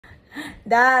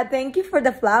Dad, thank you for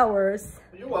the flowers.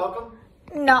 You're welcome.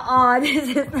 No,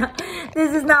 this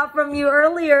is not from you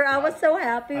earlier. I was so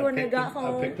happy when I got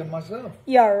home. I picked them myself.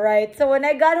 Yeah, right. So when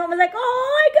I got home, I was like,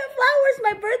 oh, I got flowers.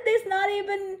 My birthday's not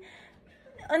even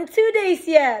on 2 days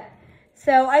yet.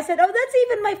 So I said, oh, that's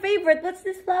even my favorite. What's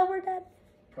this flower, Dad?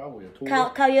 Probably a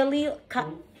tulip.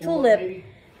 Tulip.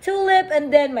 Tulip,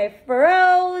 and then my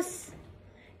rose.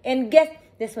 And guess,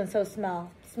 this one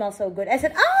smells so good. I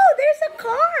said, oh, there's a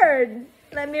card.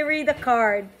 Let me read the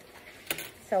card.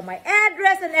 So my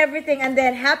address and everything, and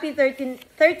then happy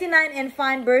 39 and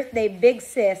fine birthday, big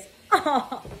sis.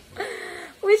 Oh,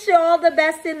 wish you all the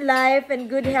best in life and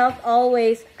good health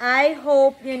always. I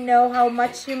hope you know how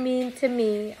much you mean to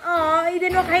me. Oh,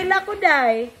 Eden, wakaila ko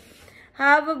day.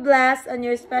 Have a blast on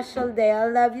your special day. I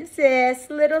love you, sis.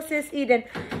 Little sis Eden.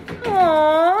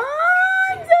 Oh,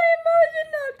 I'm so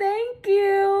emotional. Thank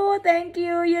you. Thank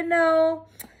you, you know.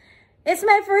 It's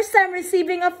my first time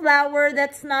receiving a flower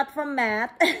that's not from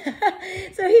Matt.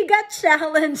 So he got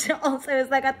challenged also.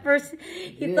 It's like at first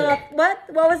he thought, what?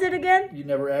 What was it again? You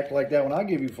never act like that when I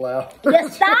give you flowers.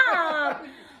 Yes, stop.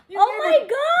 My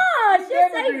gosh.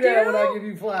 Yes, I do. That when I give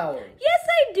you flowers. Yes,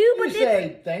 I do. But you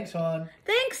say, thanks, hon.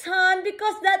 Thanks, hon,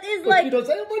 because that is But like... you don't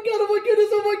say, oh my God, oh my goodness,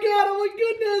 oh my God, oh my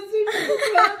goodness. I'm so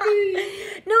happy.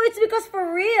 No, it's because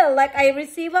for real. Like, I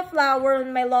receive a flower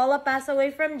when my Lola passed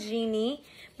away from Jeannie.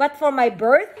 But for my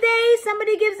birthday,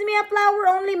 somebody gives me a flower.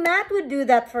 Only Matt would do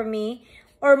that for me.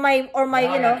 Or my now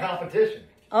you know. competition.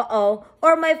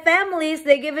 Or my families,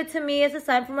 they give it to me as a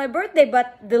sign for my birthday.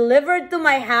 But delivered to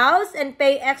my house and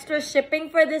pay extra shipping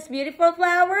for this beautiful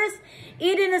flowers.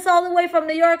 Eden is all the way from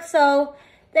New York. So,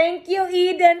 thank you,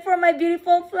 Eden, for my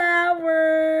beautiful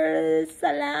flowers.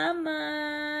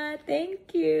 Salamat.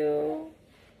 Thank you.